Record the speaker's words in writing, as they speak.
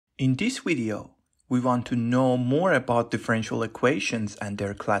In this video, we want to know more about differential equations and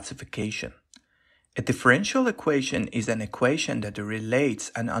their classification. A differential equation is an equation that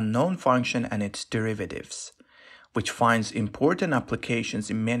relates an unknown function and its derivatives, which finds important applications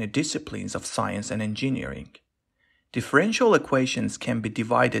in many disciplines of science and engineering. Differential equations can be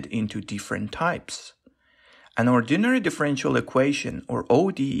divided into different types. An ordinary differential equation, or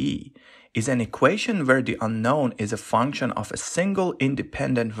ODE, is an equation where the unknown is a function of a single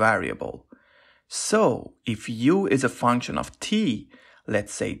independent variable. So, if u is a function of t,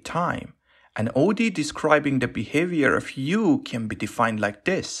 let's say time, an ODE describing the behavior of u can be defined like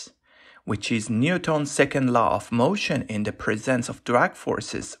this, which is Newton's second law of motion in the presence of drag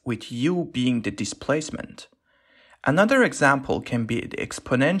forces, with u being the displacement. Another example can be the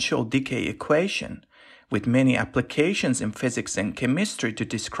exponential decay equation, with many applications in physics and chemistry to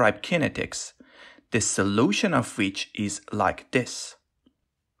describe kinetics, the solution of which is like this.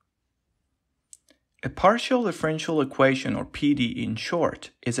 A partial differential equation, or PDE in short,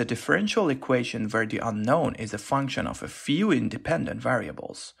 is a differential equation where the unknown is a function of a few independent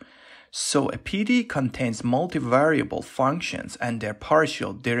variables. So a PDE contains multivariable functions and their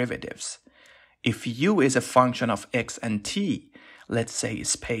partial derivatives. If u is a function of x and t, let's say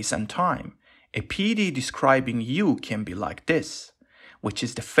space and time, a PDE describing u can be like this, which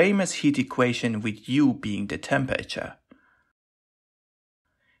is the famous heat equation with u being the temperature.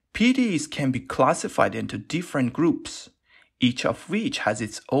 PDEs can be classified into different groups, each of which has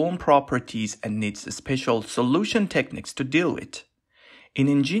its own properties and needs special solution techniques to deal with. In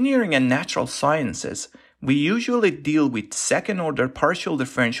engineering and natural sciences, we usually deal with second-order partial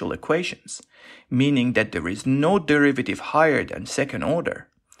differential equations, meaning that there is no derivative higher than second order.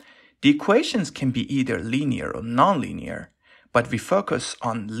 The equations can be either linear or nonlinear, but we focus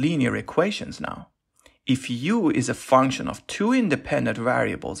on linear equations now. If u is a function of two independent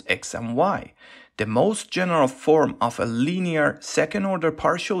variables x and y, the most general form of a linear second-order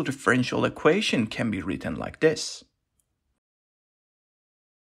partial differential equation can be written like this.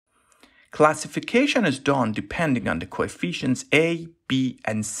 Classification is done depending on the coefficients a, b,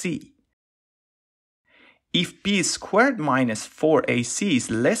 and c. If b squared minus 4ac is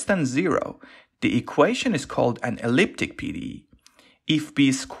less than 0, the equation is called an elliptic PDE. If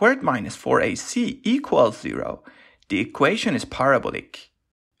b squared minus 4ac equals 0, the equation is parabolic.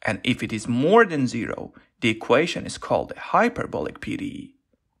 And if it is more than 0, the equation is called a hyperbolic PDE.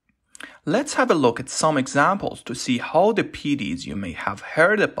 Let's have a look at some examples to see how the PDEs you may have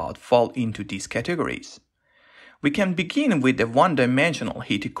heard about fall into these categories. We can begin with the one-dimensional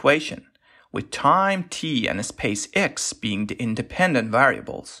heat equation, with time t and space x being the independent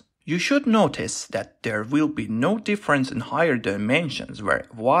variables. You should notice that there will be no difference in higher dimensions where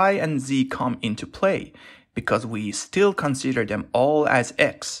y and z come into play, because we still consider them all as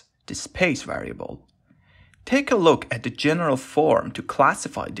x, the space variable. Take a look at the general form to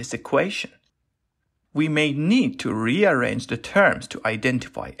classify this equation. We may need to rearrange the terms to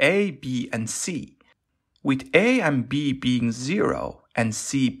identify a, b, and c, with a and b being 0 and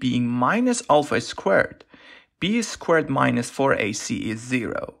c being minus alpha squared. B squared minus 4ac is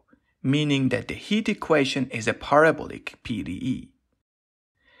 0, meaning that the heat equation is a parabolic PDE.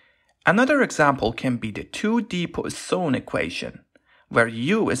 Another example can be the 2D Poisson equation, where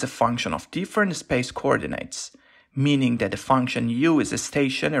u is a function of different space coordinates, meaning that the function u is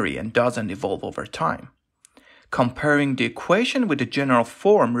stationary and doesn't evolve over time. Comparing the equation with the general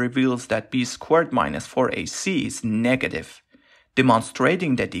form reveals that b squared minus 4ac is negative,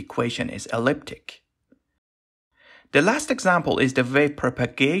 demonstrating that the equation is elliptic. The last example is the wave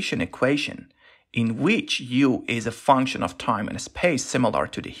propagation equation, in which u is a function of time and space similar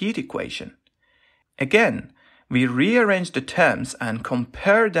to the heat equation. Again, we rearrange the terms and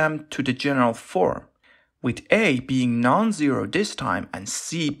compare them to the general form, with a being non-zero this time and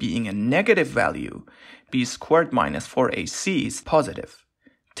c being a negative value. B squared minus 4ac is positive,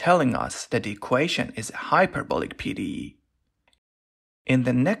 telling us that the equation is a hyperbolic PDE. In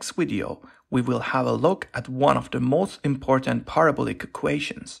the next video, we will have a look at one of the most important parabolic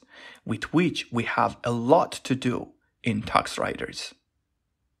equations, with which we have a lot to do in TuxRiders.